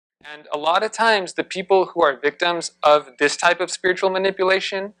And a lot of times, the people who are victims of this type of spiritual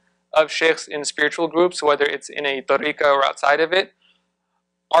manipulation of sheikhs in spiritual groups, whether it's in a tariqah or outside of it,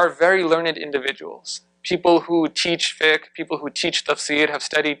 are very learned individuals. People who teach fiqh, people who teach tafsir, have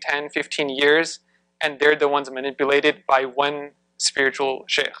studied 10, 15 years, and they're the ones manipulated by one spiritual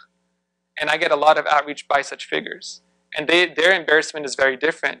sheikh. And I get a lot of outreach by such figures. And their embarrassment is very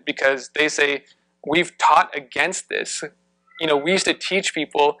different, because they say, we've taught against this. You know, we used to teach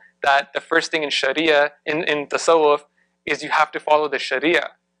people that the first thing in Sharia, in Tasawwuf, is you have to follow the Sharia.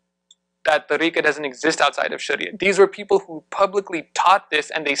 That tariqah doesn't exist outside of Sharia. These were people who publicly taught this,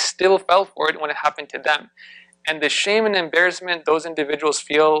 and they still fell for it when it happened to them. And the shame and embarrassment those individuals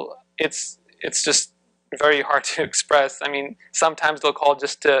feel, it's just very hard to express. I mean, sometimes they'll call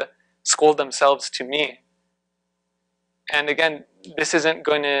just to scold themselves to me. And again, this isn't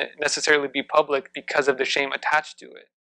going to necessarily be public because of the shame attached to it.